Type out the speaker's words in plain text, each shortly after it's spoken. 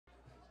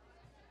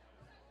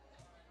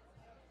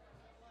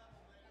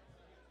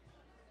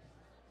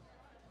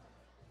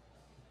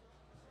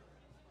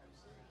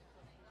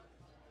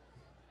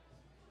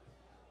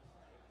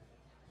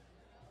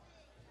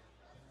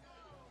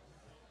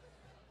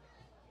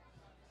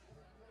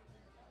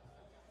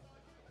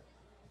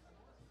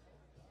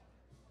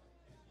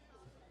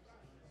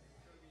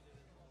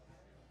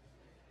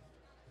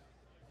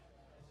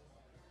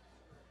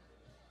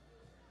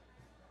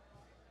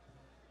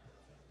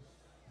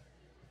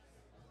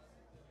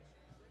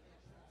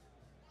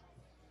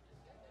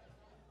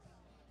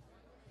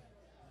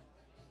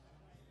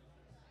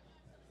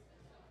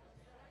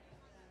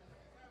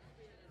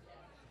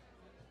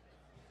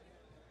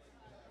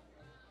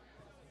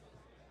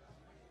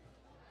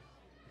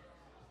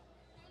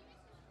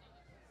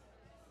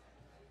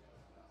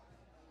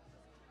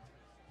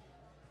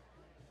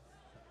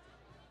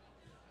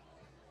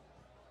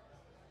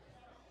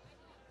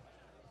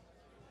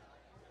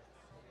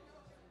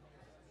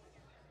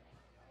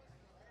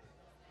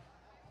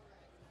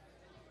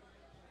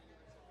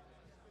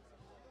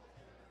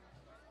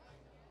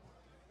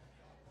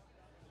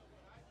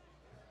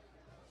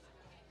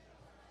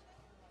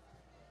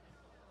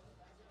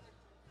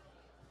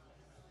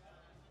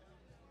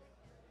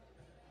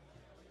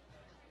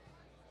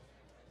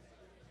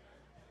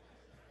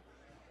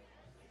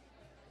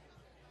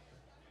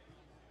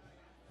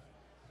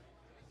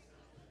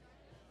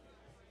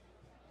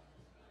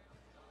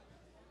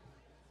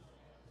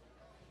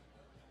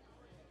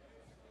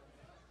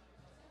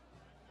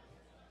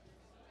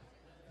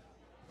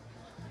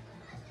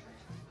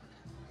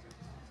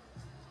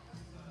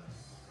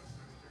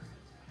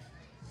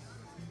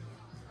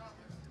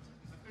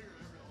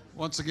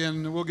Once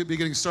again, we'll be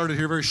getting started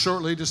here very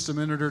shortly, just a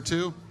minute or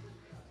two.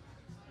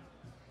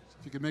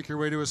 If you could make your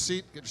way to a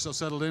seat, get yourself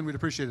settled in, we'd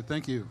appreciate it.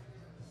 Thank you.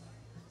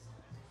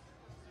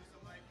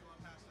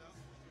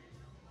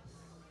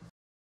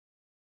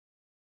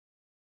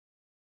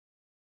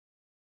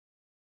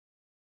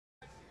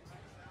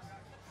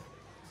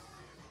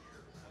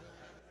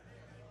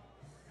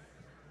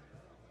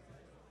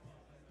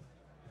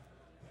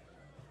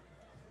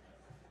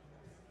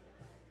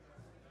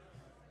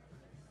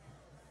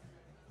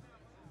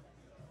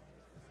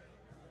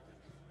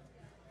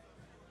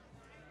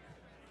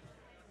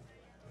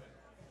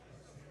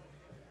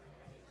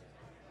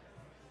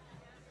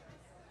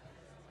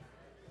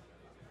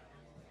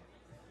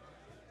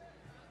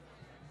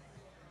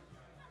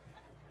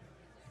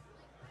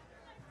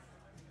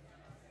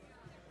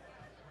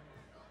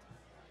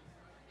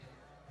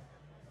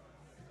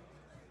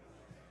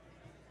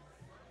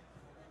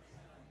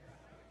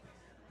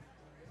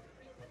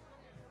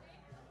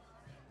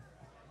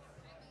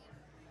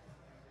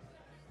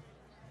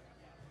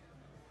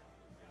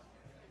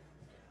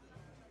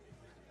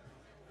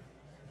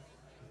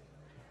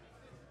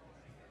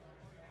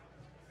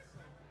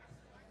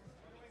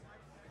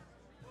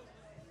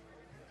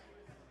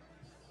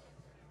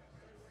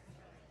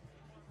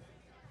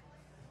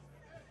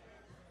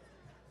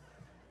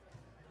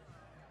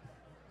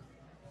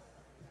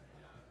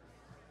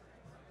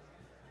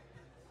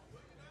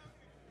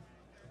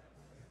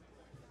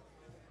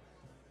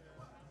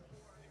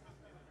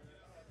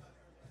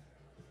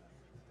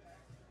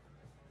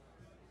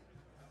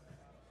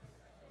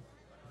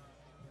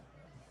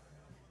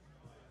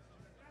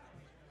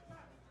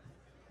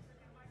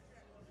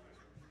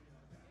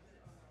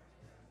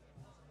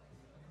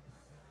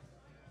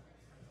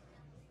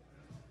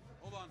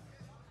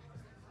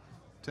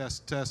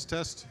 Test, test,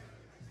 test.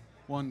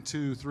 1,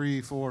 2,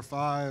 3, 4,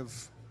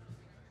 5.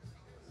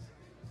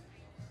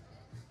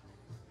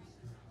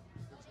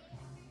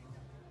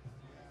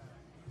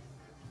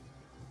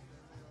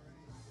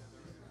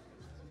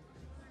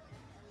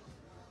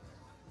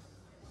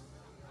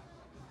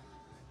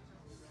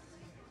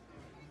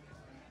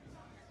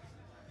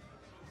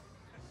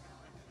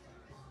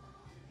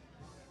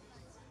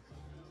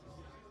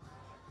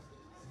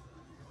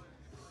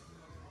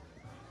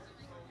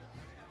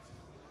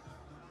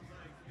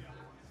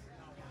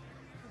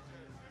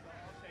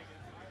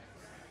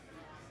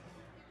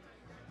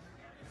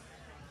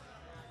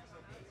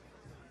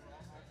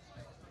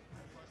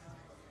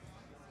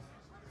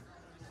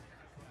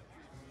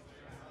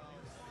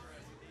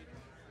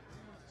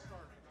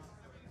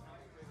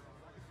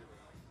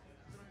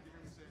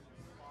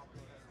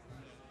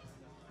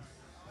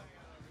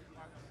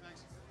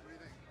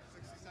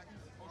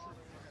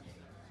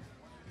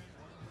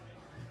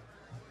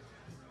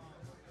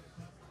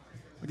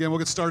 Again, we'll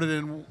get started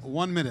in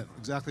 1 minute.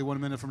 Exactly 1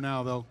 minute from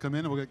now, they'll come in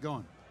and we'll get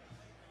going.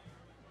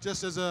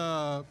 Just as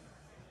to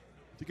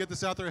get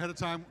this out there ahead of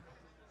time,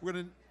 we're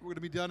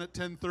gonna be done at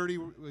 10:30.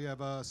 We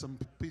have some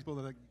people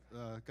that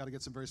got to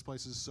get some various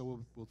places, so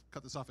we'll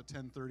cut this off at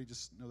 10:30.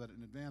 Just know that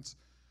in advance.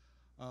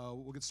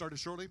 We'll get started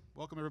shortly.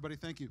 Welcome everybody.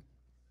 Thank you.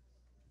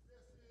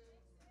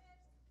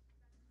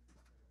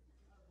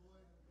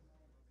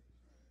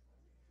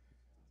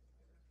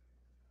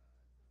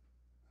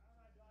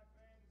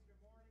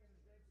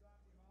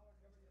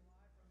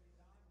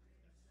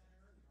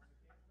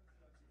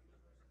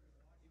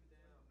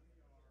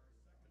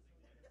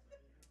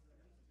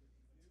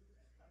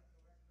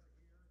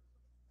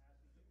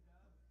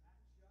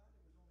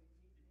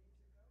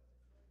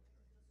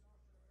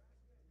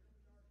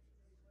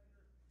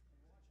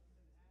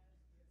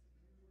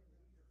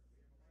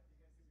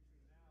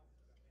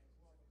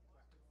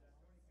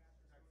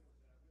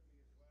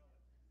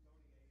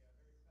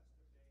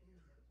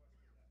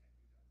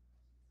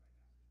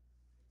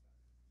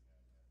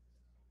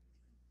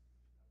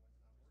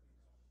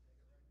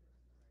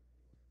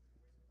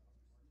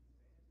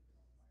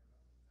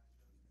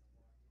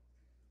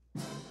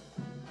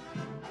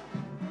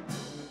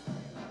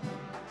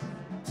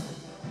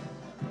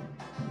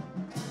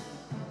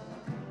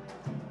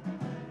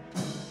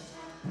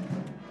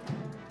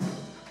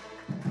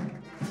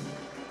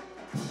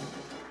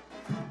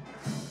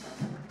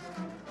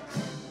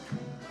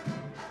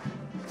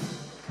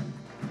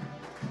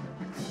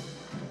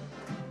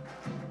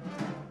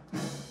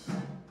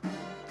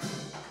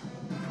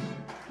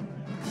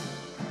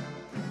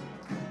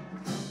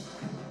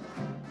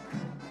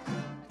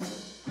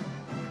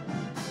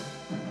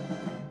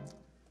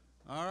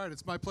 All right,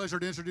 it's my pleasure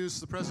to introduce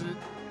the president.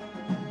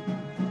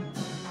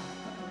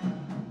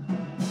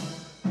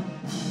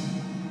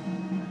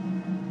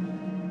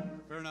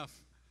 Fair enough.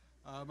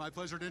 My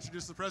pleasure to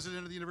introduce the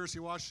president of the University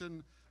of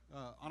Washington,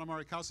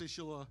 Anamari Kause.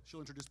 She'll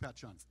introduce Pat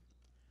Chun.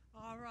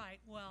 All right.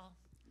 Well,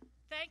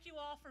 thank you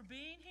all for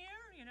being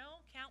here. You know,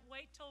 can't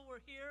wait till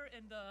we're here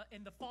in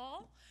the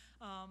fall.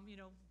 You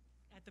know,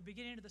 at the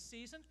beginning of the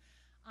season.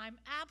 I'm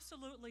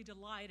absolutely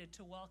delighted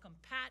to welcome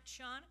Pat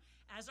Chun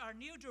as our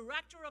new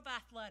Director of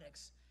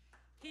Athletics.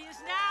 He is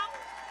now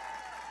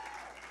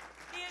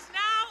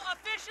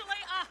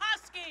officially a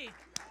Husky.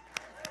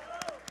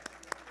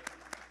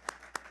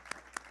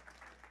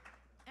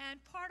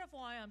 And part of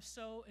why I'm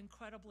so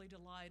incredibly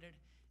delighted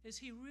is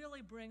he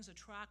really brings a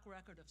track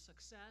record of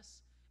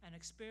success and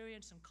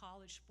experience in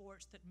college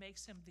sports that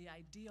makes him the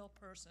ideal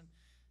person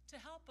to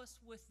help us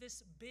with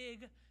this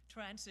big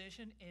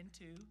transition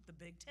into the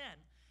Big Ten.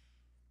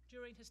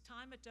 During his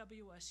time at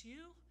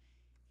WSU,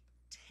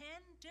 10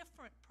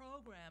 different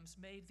programs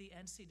made the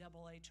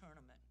NCAA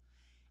tournament,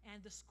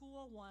 and the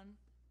school won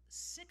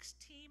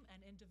 6-team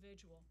and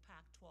individual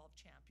Pac-12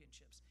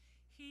 championships.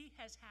 He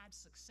has had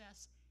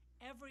success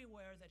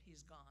everywhere that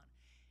he's gone,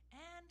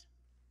 and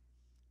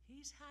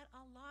he's had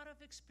a lot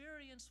of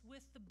experience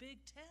with the Big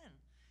Ten,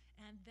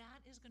 and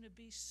that is going to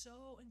be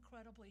so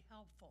incredibly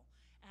helpful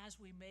as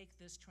we make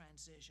this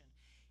transition.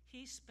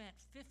 He spent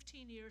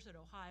 15 years at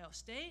Ohio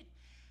State,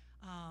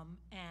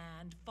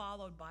 and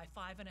followed by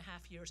 5.5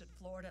 years at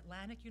Florida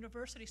Atlantic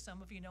University.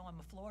 Some of you know I'm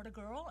a Florida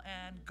girl,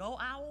 and go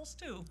Owls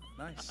too.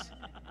 Nice.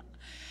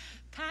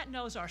 Pat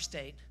knows our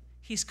state.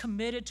 He's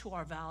committed to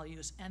our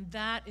values, and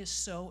that is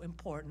so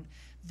important.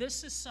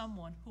 This is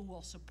someone who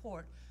will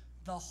support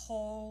the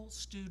whole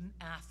student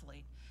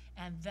athlete,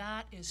 and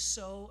that is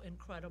so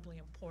incredibly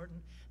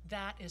important.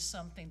 That is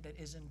something that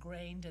is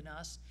ingrained in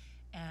us,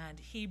 and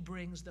he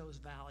brings those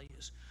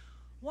values.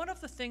 One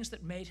of the things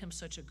that made him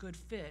such a good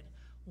fit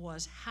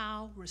was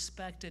how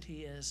respected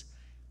he is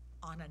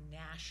on a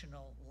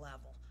national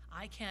level.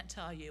 I can't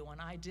tell you, when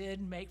I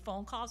did make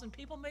phone calls, and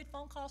people made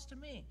phone calls to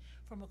me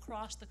from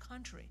across the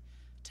country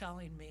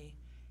telling me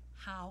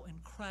how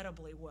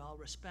incredibly well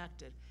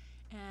respected.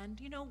 And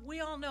you know, we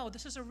all know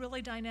this is a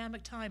really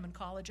dynamic time in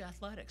college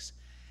athletics.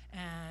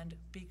 And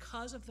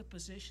because of the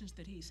positions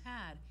that he's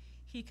had,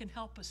 he can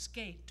help us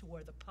skate to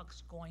where the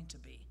puck's going to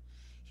be.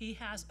 He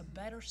has a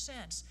better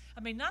sense.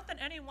 I mean, not that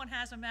anyone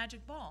has a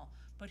magic ball,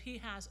 but he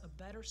has a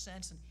better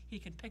sense, and he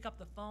can pick up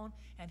the phone,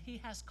 and he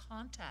has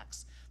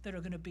contacts that are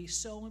going to be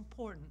so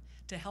important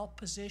to help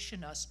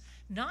position us,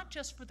 not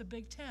just for the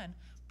Big Ten,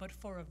 but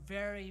for a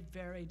very,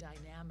 very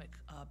dynamic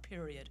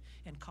period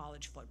in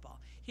college football.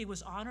 He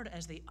was honored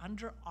as the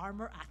Under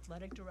Armour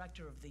Athletic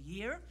Director of the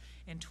Year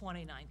in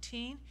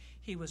 2019.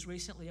 He was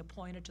recently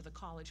appointed to the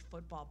College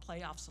Football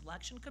Playoff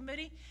Selection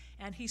Committee,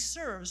 and he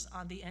serves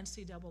on the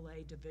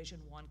NCAA Division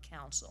I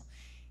Council.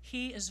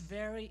 He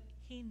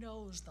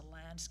knows the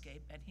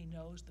landscape, and he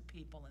knows the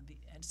people in the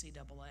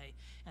NCAA,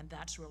 and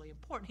that's really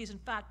important. He's in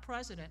fact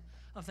president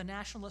of the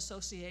National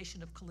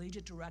Association of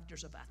Collegiate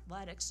Directors of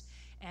Athletics,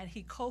 and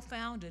he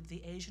co-founded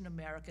the Asian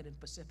American and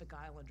Pacific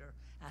Islander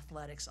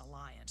Athletics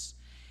Alliance.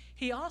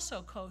 He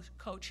also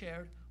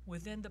co-chaired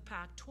within the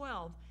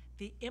Pac-12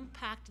 the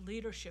Impact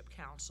Leadership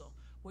Council,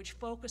 which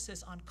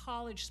focuses on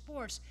college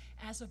sports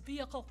as a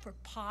vehicle for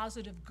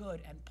positive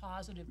good and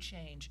positive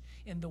change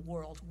in the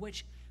world,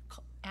 which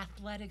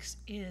athletics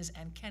is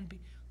and can be.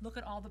 Look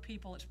at all the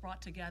people it's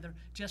brought together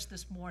just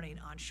this morning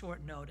on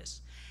short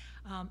notice.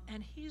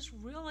 And he's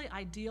really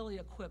ideally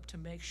equipped to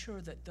make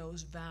sure that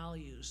those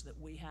values that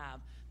we have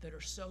that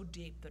are so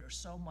deep, that are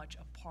so much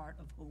a part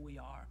of who we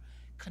are,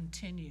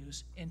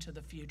 continues into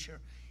the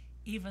future,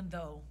 even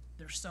though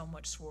there's so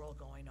much swirl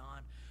going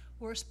on.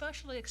 We're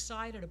especially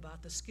excited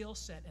about the skill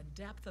set and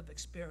depth of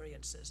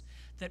experiences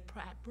that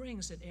Pratt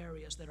brings in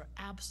areas that are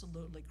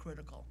absolutely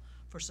critical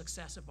for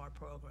success of our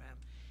program.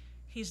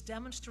 He's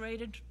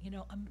demonstrated,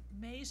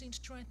 amazing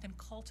strength in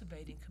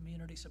cultivating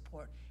community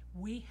support.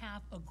 We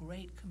have a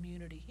great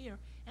community here,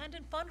 and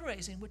in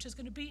fundraising, which is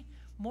going to be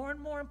more and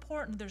more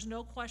important. There's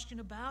no question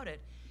about it.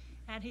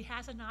 And he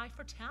has an eye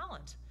for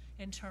talent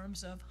in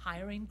terms of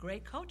hiring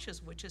great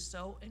coaches, which is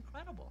so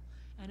incredible.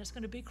 And it's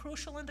going to be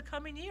crucial in the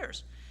coming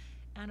years.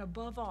 And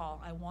above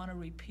all, I want to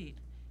repeat,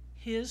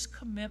 his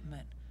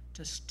commitment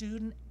to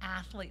student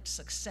athlete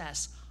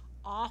success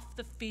off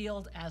the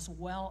field as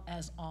well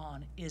as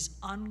on is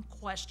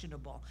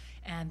unquestionable,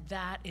 and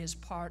that is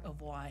part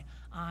of why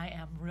I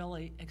am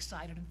really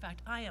excited. In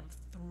fact, I am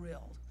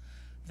thrilled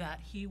that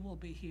he will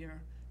be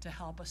here to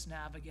help us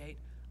navigate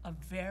a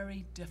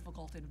very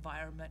difficult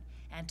environment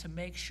and to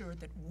make sure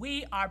that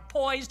we are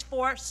poised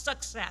for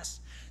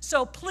success.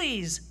 So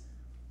please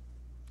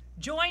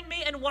join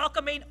me in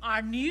welcoming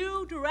our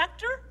new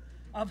director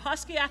of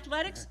Husky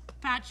Athletics,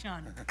 Pat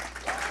Chun.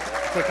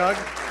 Quick hug.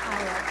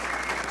 All right.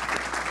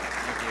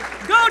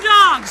 Go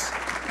Dogs!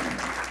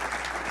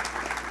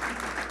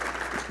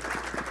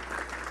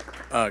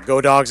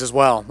 Go Dogs as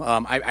well.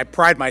 I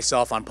pride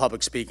myself on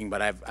public speaking,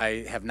 but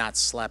I have not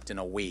slept in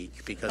a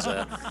week because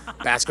of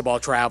basketball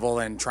travel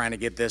and trying to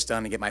get this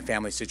done and get my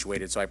family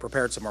situated. So I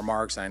prepared some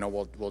remarks, and I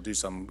know we'll do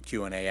some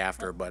Q&A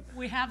after. But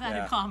we have that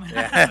yeah. in common.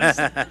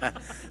 Yeah.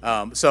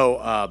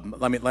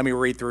 Let me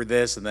read through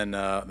this, and then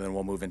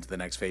we'll move into the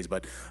next phase.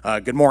 But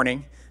good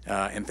morning,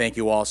 and thank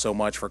you all so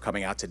much for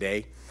coming out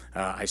today.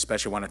 I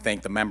especially want to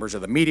thank the members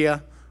of the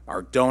media,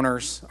 our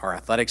donors, our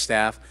athletic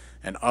staff,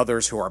 and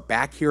others who are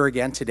back here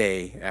again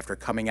today after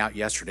coming out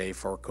yesterday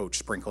for Coach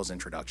Sprinkle's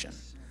introduction.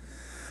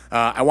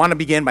 I want to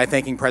begin by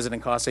thanking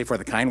President Coste for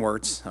the kind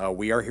words.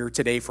 We are here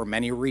today for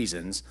many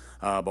reasons,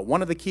 but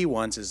one of the key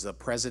ones is the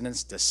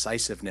President's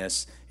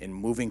decisiveness in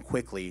moving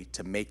quickly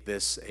to make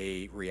this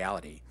a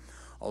reality.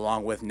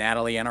 along with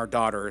Natalie and our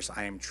daughters,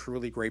 I am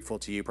truly grateful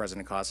to you,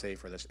 President Cosse,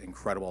 for this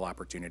incredible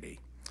opportunity.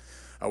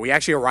 We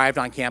actually arrived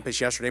on campus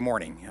yesterday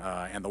morning,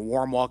 and the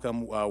warm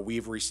welcome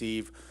we've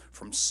received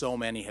from so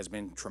many has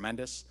been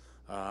tremendous.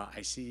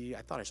 I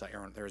thought I saw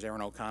Aaron, there's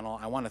Aaron O'Connell.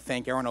 I want to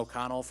thank Aaron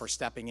O'Connell for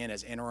stepping in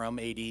as interim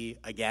AD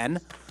again.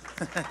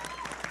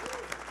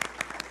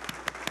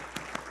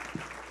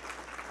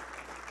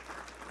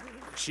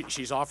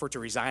 She's offered to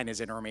resign as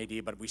interim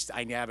AD, but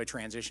I have a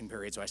transition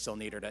period, so I still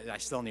need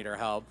her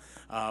help.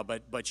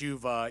 But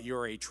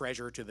you're a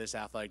treasure to this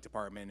athletic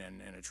department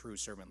and a true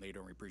servant leader,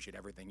 and we appreciate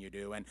everything you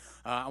do. And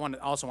I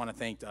also want to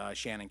thank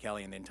Shannon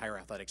Kelly and the entire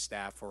athletic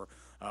staff for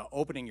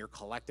opening your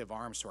collective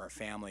arms to our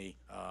family.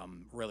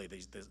 Really,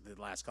 the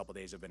last couple of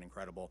days have been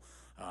incredible.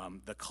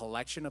 The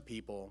collection of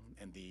people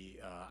in the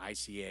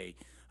ICA.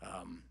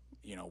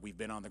 We've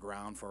been on the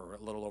ground for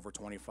a little over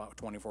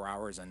 24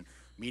 hours and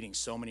meeting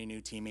so many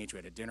new teammates. We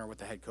had a dinner with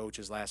the head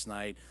coaches last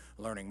night,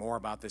 learning more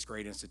about this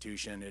great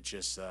institution. It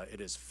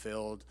is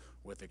filled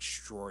with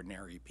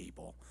extraordinary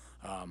people.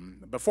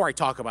 Before I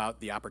talk about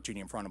the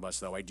opportunity in front of us,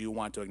 though, I do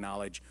want to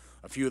acknowledge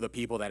a few of the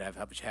people that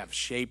have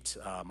shaped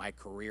my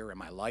career and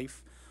my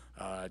life.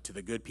 To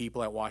the good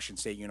people at Washington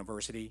State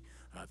University,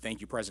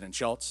 thank you, President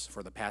Schultz,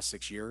 for the past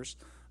 6 years.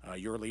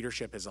 Your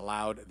leadership has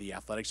allowed the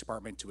athletics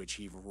department to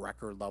achieve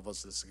record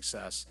levels of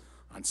success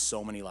on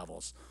so many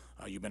levels.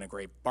 You've been a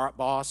great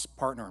boss,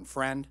 partner, and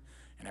friend,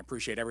 and I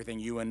appreciate everything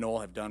you and Noel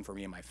have done for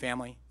me and my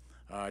family.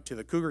 To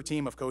the Cougar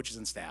team of coaches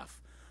and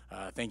staff,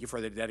 thank you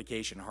for the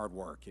dedication and hard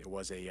work. It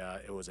was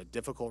a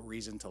difficult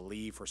reason to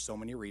leave for so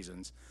many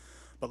reasons,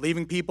 but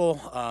leaving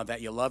people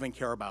that you love and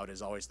care about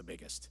is always the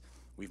biggest.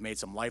 We've made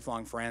some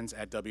lifelong friends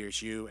at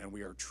WSU, and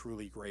we are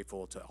truly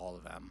grateful to all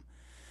of them.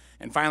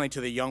 And finally, to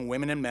the young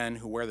women and men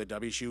who wear the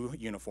WSU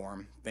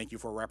uniform, thank you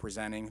for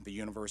representing the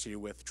university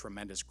with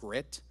tremendous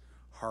grit,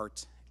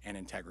 heart, and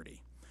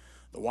integrity.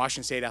 The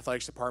Washington State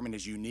Athletics Department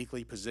is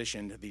uniquely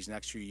positioned these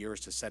next few years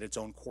to set its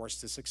own course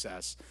to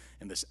success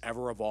in this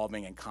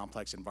ever-evolving and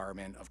complex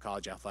environment of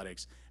college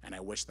athletics, and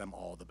I wish them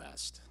all the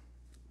best.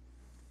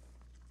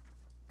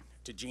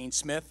 To Gene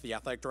Smith, the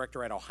athletic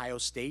director at Ohio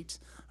State,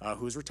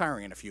 who's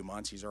retiring in a few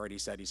months. He's already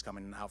said he's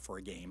coming out for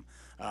a game.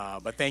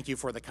 But thank you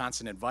for the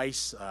constant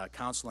advice,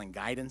 counsel, and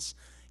guidance.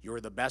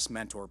 You're the best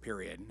mentor,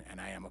 period,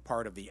 and I am a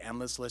part of the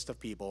endless list of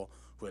people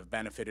who have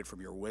benefited from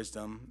your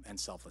wisdom and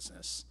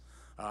selflessness.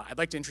 I'd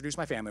like to introduce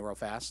my family real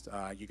fast.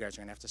 You guys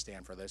are going to have to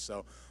stand for this.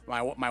 So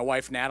my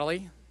wife,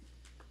 Natalie.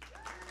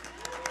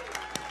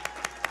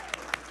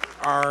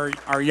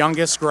 Our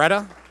youngest,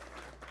 Greta.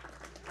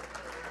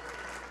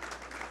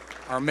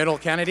 Our middle,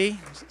 Kennedy,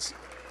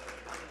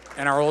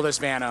 and our oldest,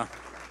 Vanna.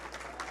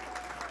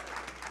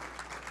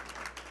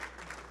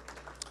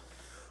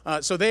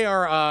 So they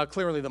are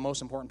clearly the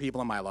most important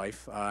people in my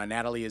life.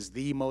 Natalie is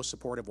the most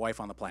supportive wife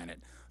on the planet.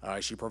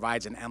 She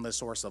provides an endless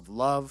source of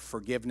love,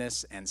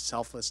 forgiveness, and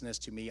selflessness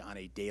to me on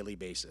a daily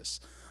basis.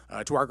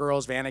 To our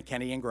girls, Vanna,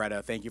 Kenny, and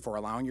Greta, thank you for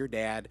allowing your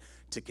dad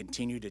to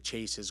continue to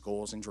chase his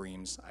goals and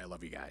dreams. I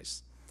love you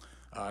guys.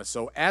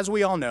 So as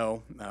we all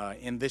know,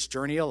 in this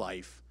journey of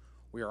life,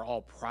 we are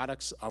all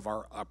products of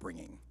our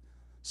upbringing.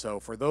 So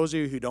for those of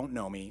you who don't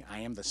know me, I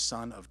am the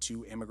son of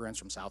 2 immigrants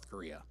from South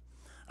Korea.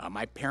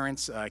 My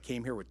parents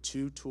came here with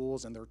 2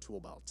 tools in their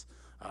tool belt,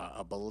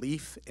 a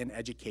belief in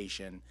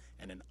education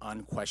and an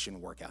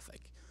unquestioned work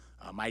ethic.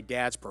 My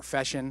dad's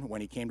profession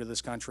when he came to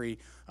this country,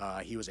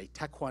 he was a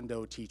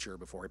Taekwondo teacher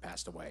before he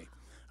passed away.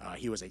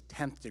 He was a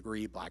 10th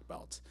degree black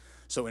belt.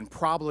 So in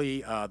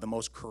probably the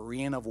most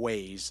Korean of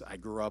ways, I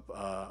grew up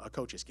a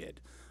coach's kid,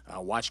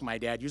 watching my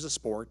dad use a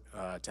sport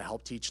to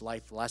help teach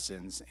life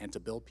lessons and to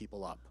build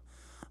people up.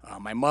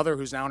 My mother,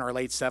 who's now in her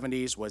late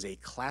 70s, was a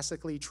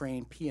classically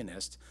trained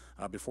pianist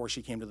before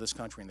she came to this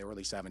country in the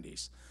early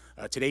 70s.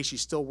 Today, she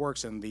still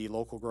works in the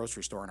local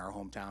grocery store in our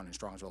hometown in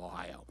Strongsville,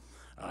 Ohio.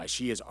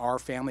 She is our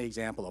family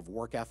example of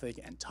work ethic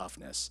and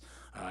toughness,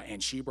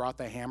 and she brought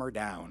the hammer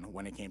down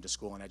when it came to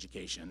school and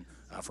education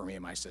for me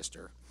and my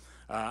sister.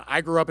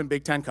 I grew up in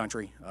Big Ten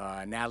country.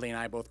 Natalie and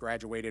I both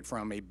graduated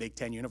from a Big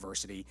Ten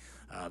university.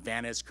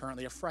 Vanna is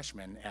currently a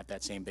freshman at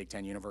that same Big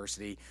Ten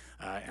university,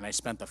 and I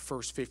spent the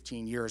first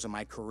 15 years of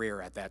my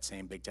career at that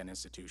same Big Ten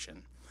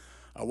institution.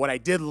 What I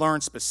did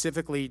learn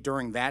specifically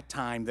during that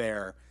time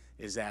there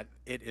is that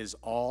it is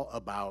all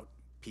about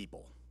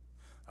people.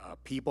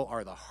 People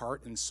are the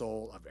heart and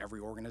soul of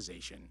every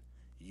organization.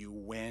 You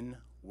win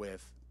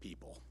with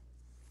people.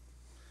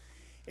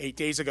 8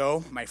 days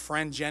ago, my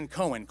friend Jen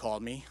Cohen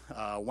called me.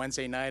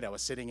 Wednesday night, I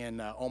was sitting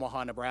in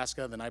Omaha,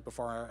 Nebraska, the night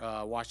before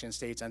Washington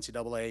State's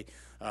NCAA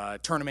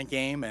tournament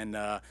game, and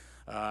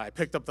I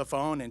picked up the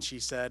phone, and she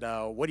said,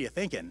 "What are you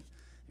thinking?"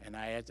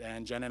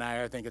 And Jen and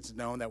I think it's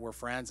known that we're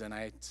friends, and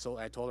I told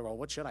her, well,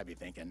 what should I be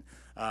thinking?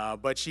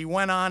 But she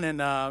went on,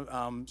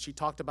 and she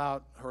talked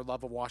about her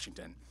love of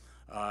Washington.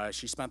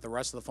 She spent the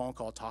rest of the phone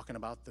call talking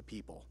about the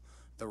people,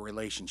 the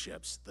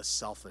relationships, the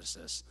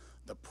selflessness,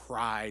 the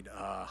pride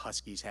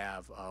Huskies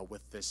have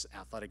with this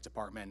athletic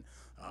department,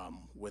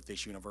 with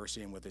this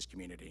university, and with this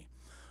community.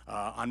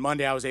 On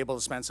Monday, I was able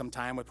to spend some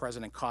time with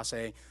President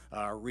Kase,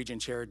 Region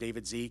Chair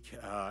David Zeke,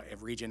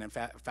 Region and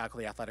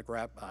Faculty Athletic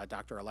Rep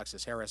Dr.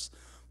 Alexis Harris.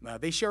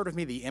 They shared with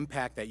me the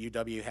impact that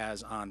UW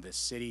has on the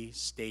city,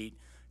 state,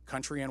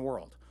 country, and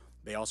world.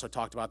 They also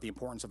talked about the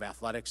importance of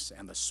athletics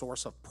and the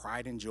source of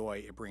pride and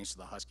joy it brings to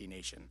the Husky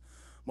Nation.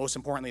 Most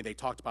importantly, they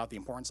talked about the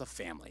importance of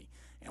family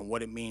and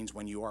what it means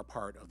when you are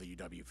part of the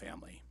UW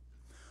family.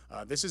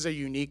 This is a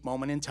unique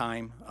moment in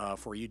time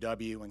for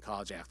UW and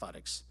college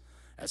athletics.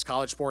 As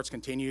college sports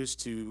continues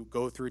to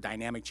go through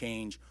dynamic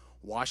change,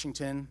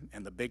 Washington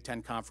and the Big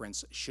Ten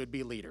Conference should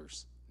be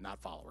leaders,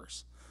 not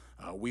followers.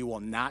 We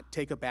will not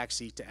take a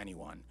backseat to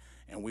anyone,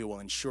 and we will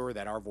ensure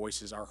that our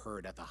voices are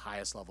heard at the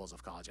highest levels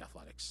of college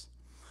athletics.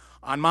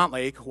 On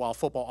Montlake, while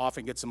football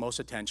often gets the most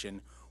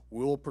attention,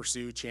 we will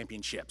pursue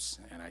championships,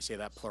 and I say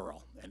that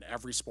plural, in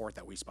every sport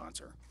that we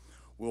sponsor.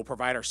 We will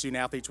provide our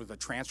student athletes with a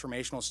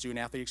transformational student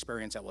athlete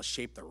experience that will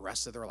shape the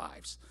rest of their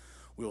lives.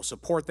 We will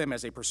support them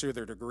as they pursue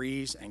their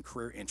degrees and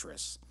career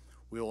interests.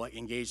 We will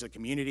engage the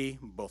community,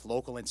 both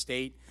local and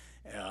state,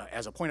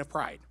 as a point of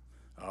pride.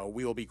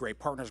 We will be great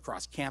partners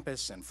across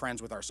campus and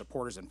friends with our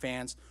supporters and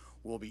fans.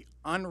 We will be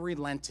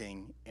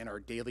unrelenting in our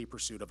daily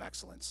pursuit of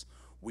excellence.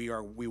 We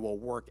will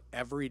work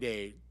every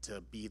day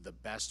to be the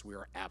best we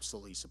are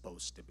absolutely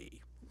supposed to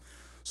be.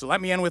 So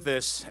let me end with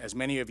this. As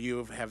many of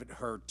you have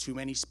heard too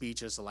many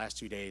speeches the last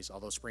 2 days,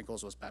 although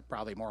Sprinkles was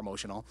probably more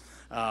emotional.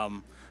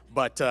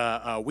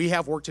 But we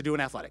have work to do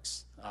in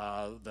athletics.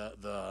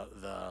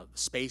 The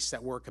space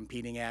that we're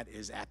competing at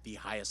is at the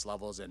highest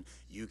levels, and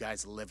you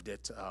guys lived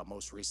it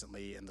most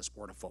recently in the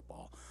sport of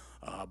football.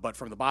 But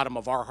from the bottom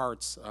of our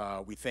hearts,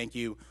 we thank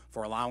you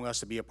for allowing us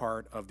to be a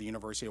part of the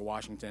University of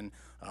Washington,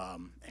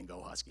 and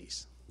go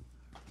Huskies.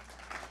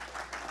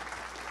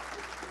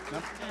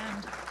 And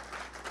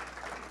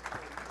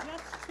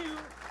just to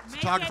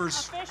make Photographers.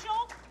 it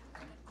official,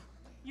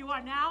 you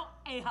are now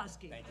a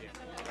Husky. Thank you.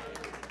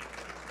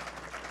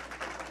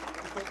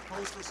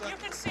 Pose for a You second.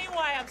 can see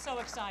why I'm so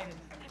excited.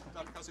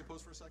 Dr. Kase,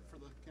 pose for a second for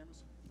the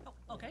cameras.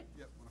 Oh, okay.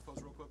 Yep, want to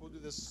pose real quick? We'll do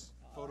this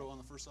photo on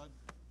the first side.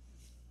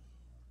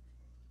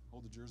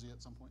 Hold the jersey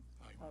at some point.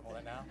 Hold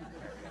it now.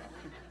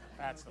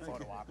 That's the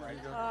photo op, right?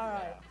 All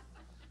right.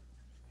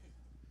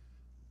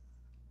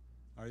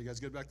 All right, you guys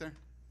good back there?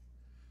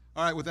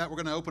 All right, with that, we're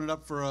going to open it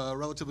up for a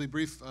relatively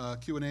brief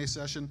Q&A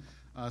session.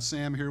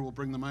 Sam here will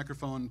bring the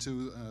microphone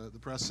to the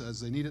press as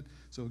they need it,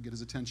 so get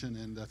his attention,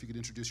 and if you could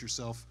introduce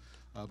yourself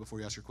before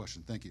you ask your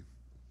question. Thank you.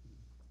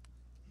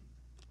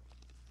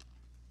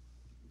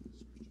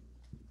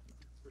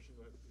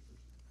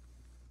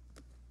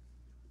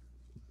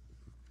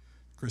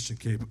 Christian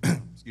Capel,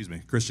 excuse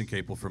me, Christian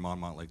Capel from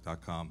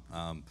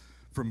onmontlake.com.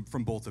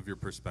 From both of your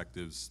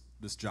perspectives,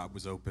 this job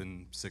was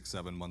open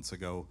 6-7 months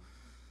ago.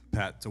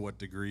 Pat, to what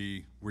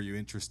degree were you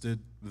interested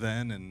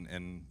then,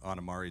 and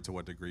Anamari, to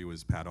what degree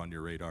was Pat on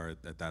your radar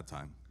at that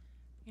time?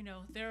 You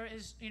know, there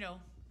is,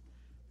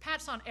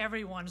 Pat's on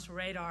everyone's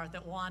radar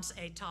that wants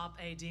a top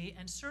AD,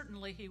 and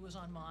certainly he was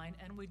on mine,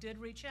 and we did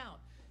reach out.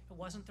 It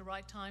wasn't the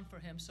right time for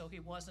him, so he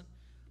wasn't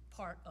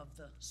part of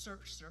the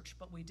search,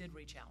 but we did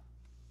reach out.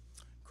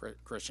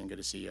 Christian, good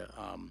to see you.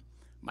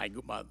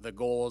 The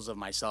goals of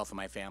myself and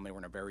my family were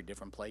in a very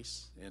different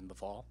place in the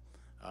fall.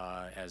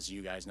 As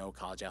you guys know,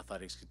 college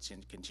athletics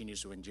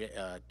continues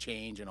to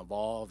change and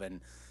evolve,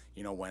 and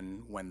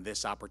when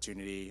this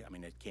opportunity,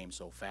 it came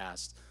so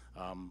fast.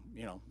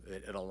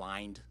 It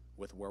aligned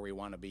with where we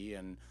want to be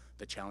and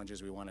the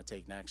challenges we want to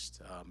take next.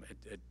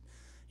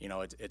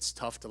 It's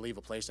tough to leave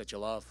a place that you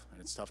love, and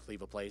it's tough to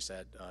leave a place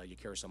that you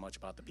care so much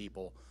about the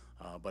people.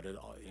 But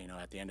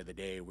at the end of the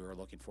day, we were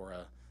looking for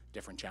a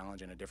different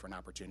challenge and a different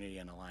opportunity,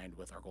 and aligned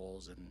with our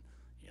goals, and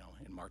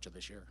in March of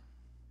this year.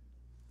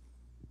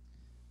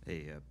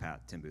 Hey,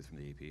 Pat, Tim Booth from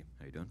the AP.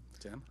 How you doing?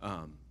 Tim?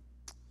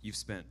 You've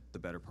spent the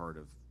better part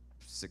of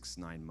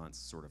 6-9 months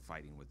sort of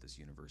fighting with this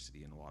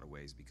university in a lot of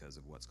ways because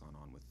of what's gone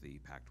on with the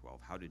Pac-12.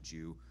 How did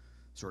you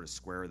sort of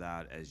square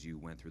that as you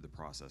went through the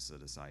process of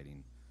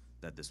deciding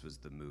that this was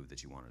the move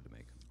that you wanted to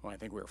make? Well, I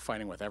think we were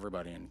fighting with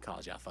everybody in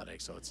college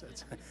athletics, so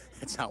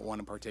it's not one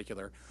in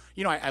particular.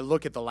 I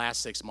look at the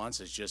last 6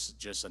 months as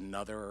just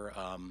another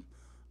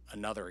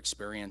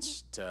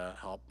experience to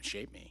help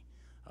shape me.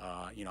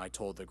 I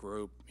told the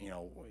group,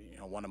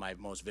 one of my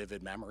most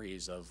vivid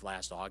memories of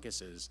last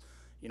August is,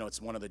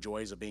 it's one of the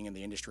joys of being in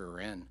the industry we're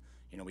in.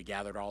 We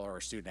gathered all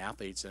our student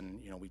athletes,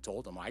 and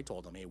I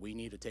told them, hey, we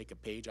need to take a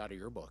page out of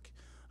your book.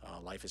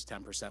 Life is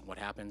 10% what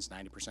happens,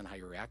 90% how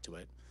you react to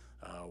it.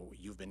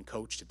 You've been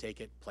coached to take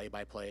it play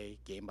by play,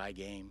 game by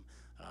game,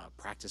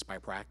 practice by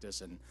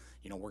practice, and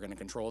we're going to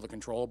control the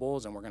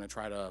controllables, and we're going to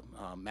try to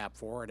map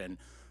forward. And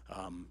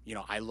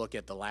I look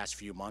at the last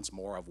few months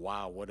more of,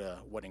 wow,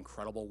 what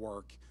incredible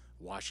work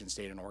Washington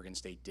State and Oregon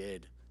State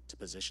did to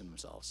position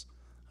themselves.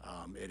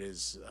 It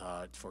is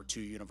for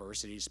two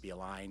universities to be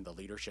aligned, the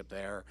leadership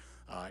there.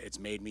 It's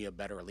made me a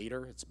better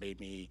leader. It's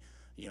made me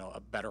a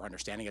better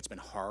understanding. It's been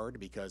hard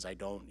because I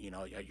don't,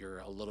 you're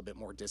a little bit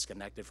more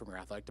disconnected from your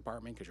athletic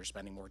department because you're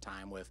spending more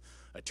time with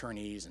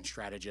attorneys and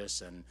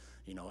strategists and,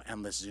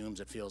 endless Zooms,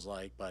 it feels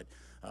like. But,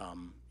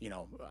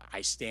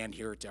 I stand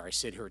here, I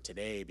sit here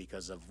today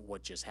because of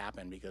what just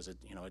happened, because it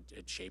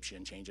shapes you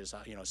and changes.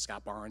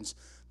 Scott Barnes,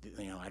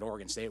 at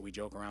Oregon State, we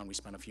joke around, we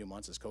spent a few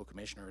months as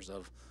co-commissioners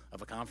of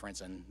a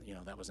conference, and,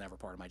 that was never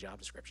part of my job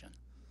description.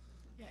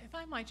 Yeah, if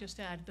I might just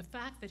add, the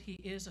fact that he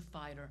is a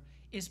fighter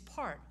is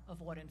part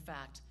of what, in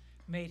fact,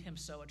 made him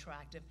so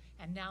attractive,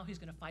 and now he's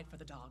going to fight for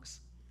the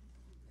dogs.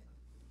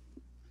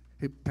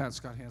 Hey, Pat,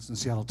 Scott Hansen,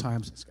 Seattle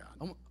Times. Scott.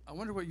 I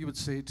wonder what you would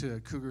say to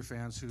Cougar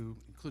fans who,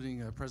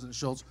 including President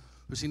Schultz,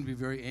 who seem to be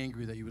very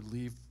angry that you would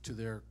leave to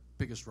their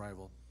biggest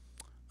rival.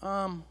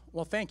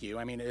 Well, thank you.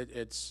 I mean, it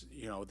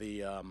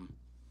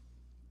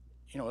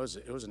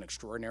was an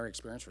extraordinary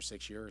experience for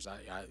 6 years.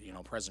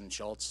 President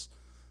Schultz,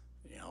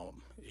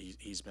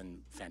 he's been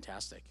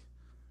fantastic.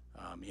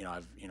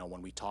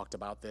 When we talked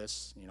about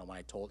this, when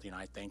I told,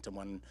 I thanked him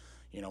when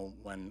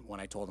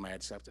I told him I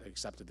had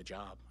accepted the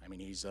job. I mean,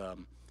 he's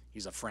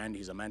a friend,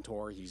 he's a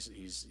mentor.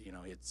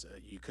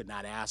 You could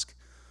not ask,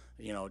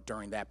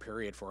 during that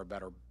period for a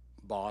better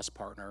boss,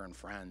 partner, and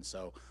friend.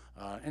 So,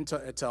 and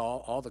to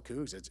all the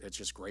Cougs, it's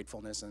just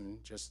gratefulness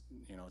and just,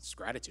 it's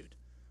gratitude.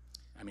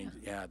 I mean,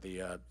 yeah,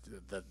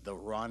 the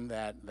run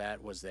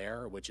that was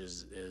there, which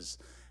is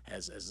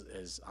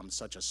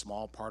such a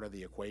small part of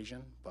the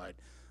equation, but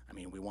I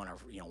mean, we won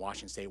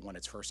Washington State won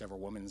its first ever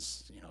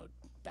women's,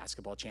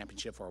 basketball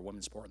championship for our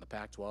women's sport in the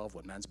Pac-12.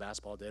 What men's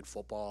basketball did,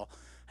 football,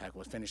 heck,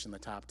 was finished in the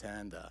top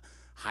 10. The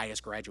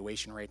highest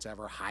graduation rates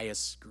ever,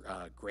 highest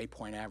grade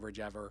point average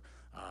ever.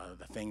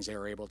 The things they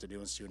were able to do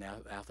in student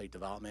athlete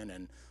development,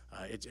 and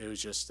it was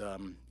just,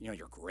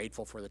 you're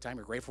grateful for the time.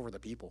 You're grateful for the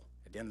people.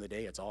 At the end of the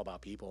day, it's all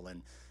about people,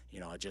 and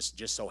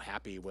just so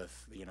happy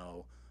with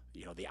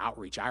the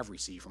outreach I've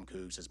received from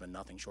Cougs has been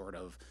nothing short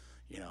of,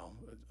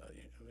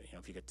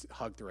 if you could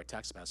hug through a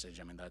text message,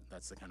 I mean,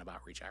 that's the kind of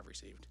outreach I've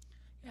received.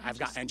 Yeah,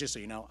 and just so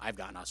you know, I've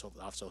gotten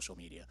off social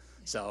media,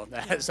 so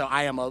so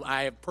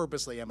I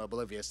purposely am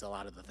oblivious to a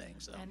lot of the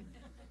things. So. And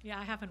yeah,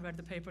 I haven't read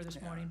the paper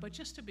this morning, but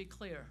just to be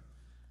clear,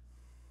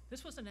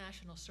 this was a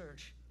national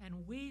search,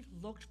 and we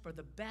looked for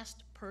the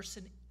best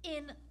person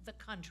in the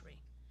country.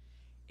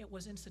 It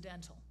was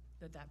incidental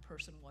that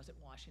person was at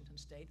Washington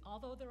State,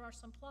 although there are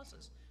some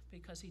pluses,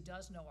 because he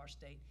does know our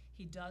state,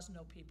 he does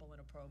know people in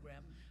a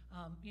program.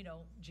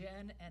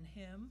 Jen and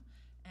him,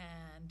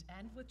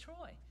 and with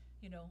Troy.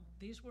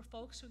 These were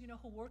folks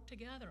who worked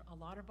together. A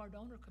lot of our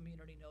donor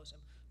community knows him.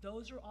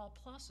 Those are all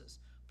pluses.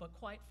 But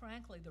quite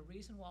frankly, the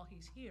reason why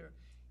he's here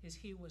is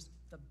he was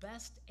the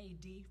best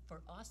AD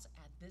for us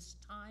at this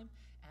time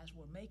as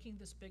we're making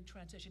this big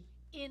transition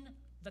in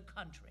the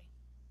country.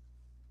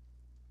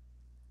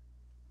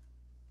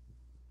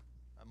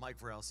 Mike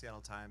Varell,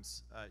 Seattle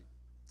Times.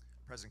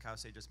 President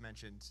Kause just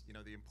mentioned,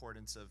 the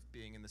importance of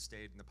being in the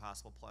state and the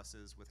possible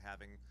pluses with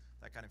having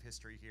that kind of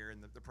history here.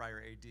 And the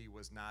prior AD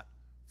was not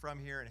from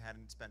here and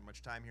hadn't spent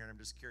much time here. And I'm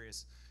just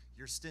curious,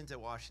 your stint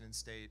at Washington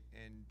State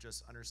and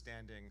just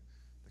understanding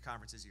the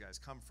conferences you guys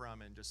come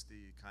from and just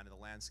the kind of the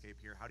landscape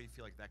here, how do you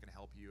feel like that can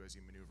help you as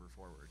you maneuver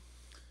forward?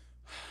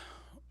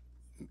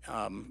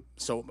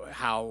 So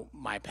how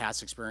my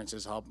past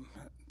experiences help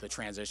the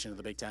transition to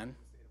the Big Ten?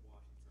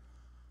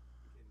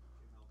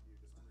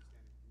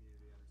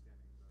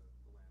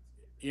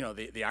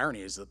 The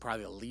irony is that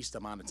probably the least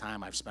amount of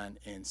time I've spent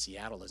in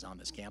Seattle is on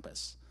this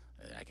campus.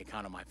 I can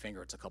count on my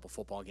finger. It's a couple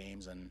football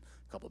games and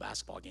a couple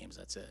basketball games.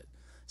 That's it.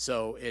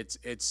 So it's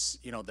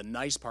the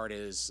nice part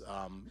is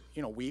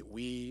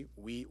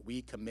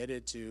we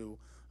committed to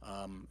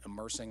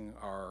immersing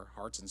our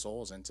hearts and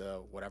souls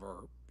into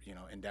whatever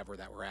endeavor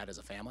that we're at as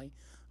a family.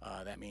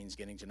 That means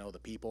getting to know the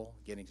people,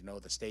 getting to know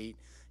the state,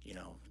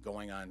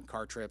 going on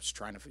car trips,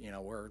 trying to,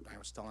 I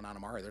was telling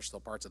Anamari, there's still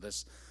parts of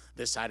this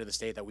side of the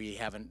state that we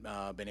haven't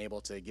been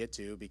able to get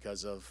to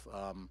because of,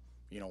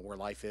 where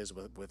life is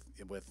with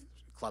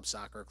club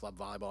soccer, club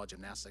volleyball,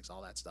 gymnastics,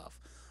 all that stuff.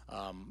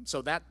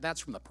 So that's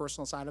from the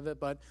personal side of it,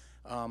 but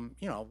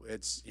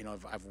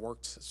I've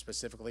worked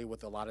specifically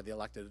with a lot of the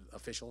elected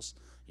officials,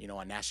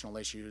 on national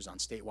issues, on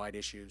statewide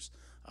issues.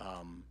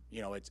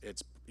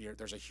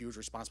 There's a huge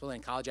responsibility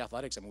in college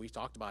athletics. I mean, we've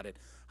talked about it.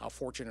 How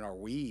fortunate are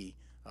we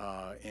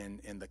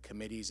in the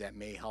committees that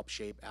may help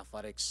shape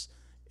athletics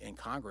in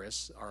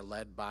Congress are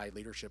led by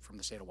leadership from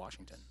the state of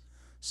Washington.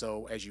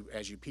 So as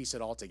you piece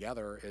it all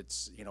together,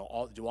 it's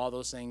do all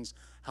those things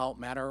help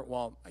matter?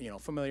 Well,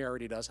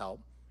 familiarity does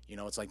help.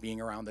 It's like being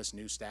around this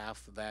new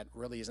staff that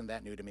really isn't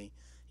that new to me.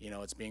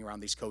 It's being around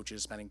these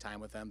coaches, spending time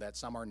with them that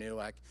some are new,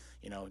 like,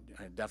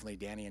 definitely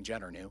Danny and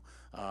Jen are new.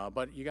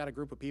 But you got a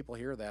group of people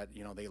here that,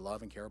 they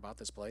love and care about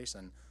this place.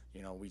 And,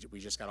 we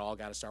just got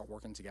to start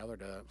working together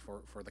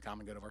for the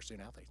common good of our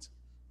student athletes.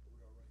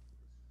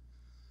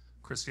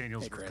 Chris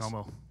Daniels with Chris.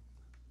 Como.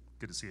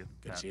 Good to see you.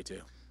 Good to see you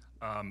too.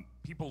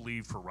 People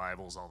leave for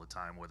rivals all the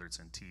time, whether it's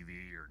in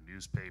TV or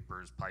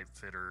newspapers, pipe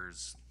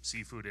fitters,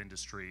 seafood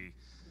industry.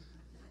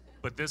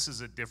 But this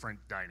is a different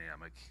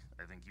dynamic.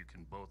 I think you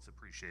can both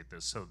appreciate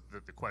this. So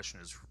the question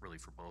is really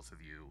for both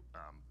of you.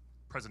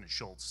 President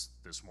Schultz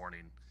this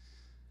morning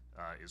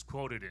is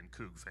quoted in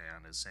Coug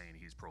Fan as saying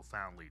he's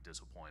profoundly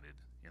disappointed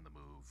in the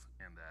move,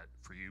 and that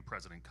for you,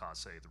 President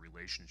Kase, the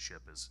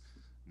relationship is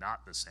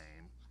not the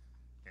same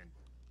and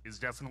is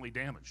definitely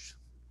damaged.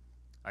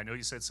 I know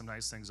you said some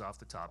nice things off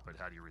the top, but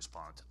how do you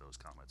respond to those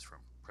comments from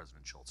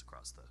President Schultz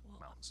across the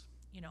mountains?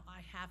 You know,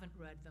 I haven't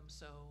read them,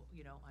 so,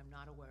 you know, I'm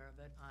not aware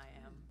of it. I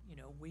am, you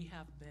know, we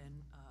have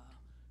been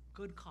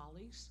good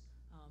colleagues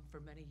for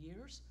many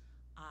years.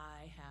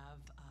 I have,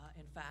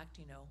 in fact,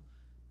 you know,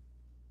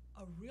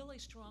 a really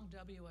strong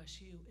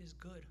WSU is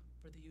good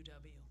for the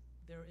UW.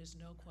 There is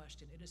no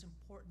question. It is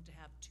important to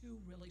have two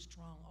really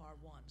strong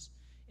R1s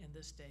in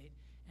this state,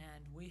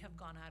 and we have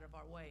gone out of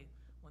our way.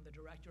 When the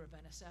director of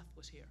NSF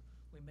was here,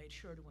 we made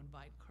sure to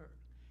invite Kurt.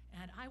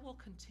 And I will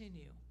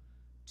continue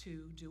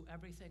to do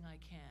everything I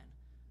can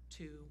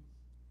to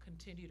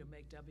continue to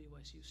make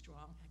WSU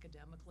strong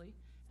academically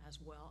as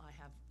well. I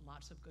have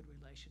lots of good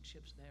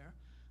relationships there.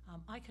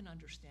 I can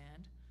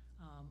understand.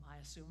 I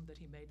assume that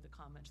he made the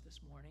comments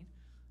this morning.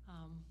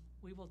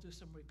 We will do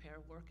some repair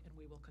work, and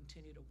we will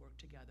continue to work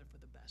together for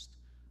the best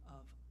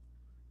of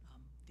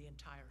the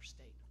entire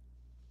state.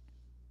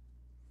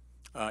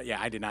 Yeah,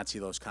 I did not see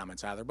those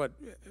comments either, but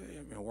you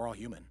know, we're all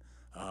human.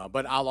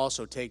 But I'll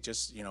also take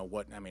just, you know,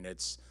 what, I mean,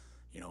 it's,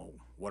 you know,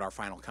 what our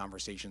final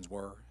conversations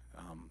were.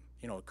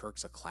 You know,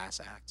 Kirk's a class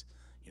act.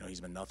 You know,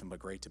 he's been nothing but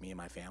great to me and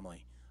my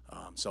family.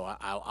 So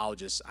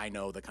I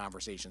know the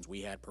conversations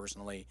we had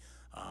personally.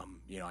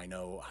 You know, I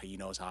know he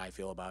knows how I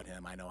feel about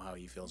him. I know how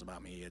he feels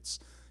about me. It's,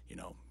 you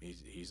know,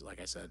 he's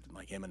like I said,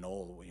 like him and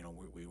Noel, you know,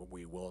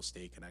 we will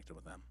stay connected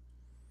with them.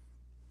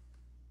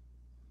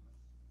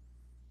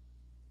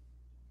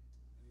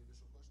 Any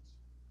additional questions?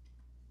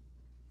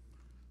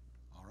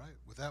 All right,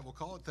 with that, we'll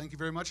call it. Thank you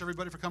very much,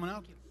 everybody, for coming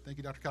out. Thank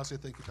you, Dr. Kase.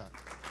 Thank you, Todd.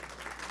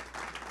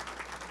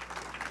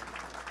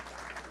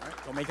 All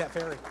right, go make that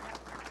ferry.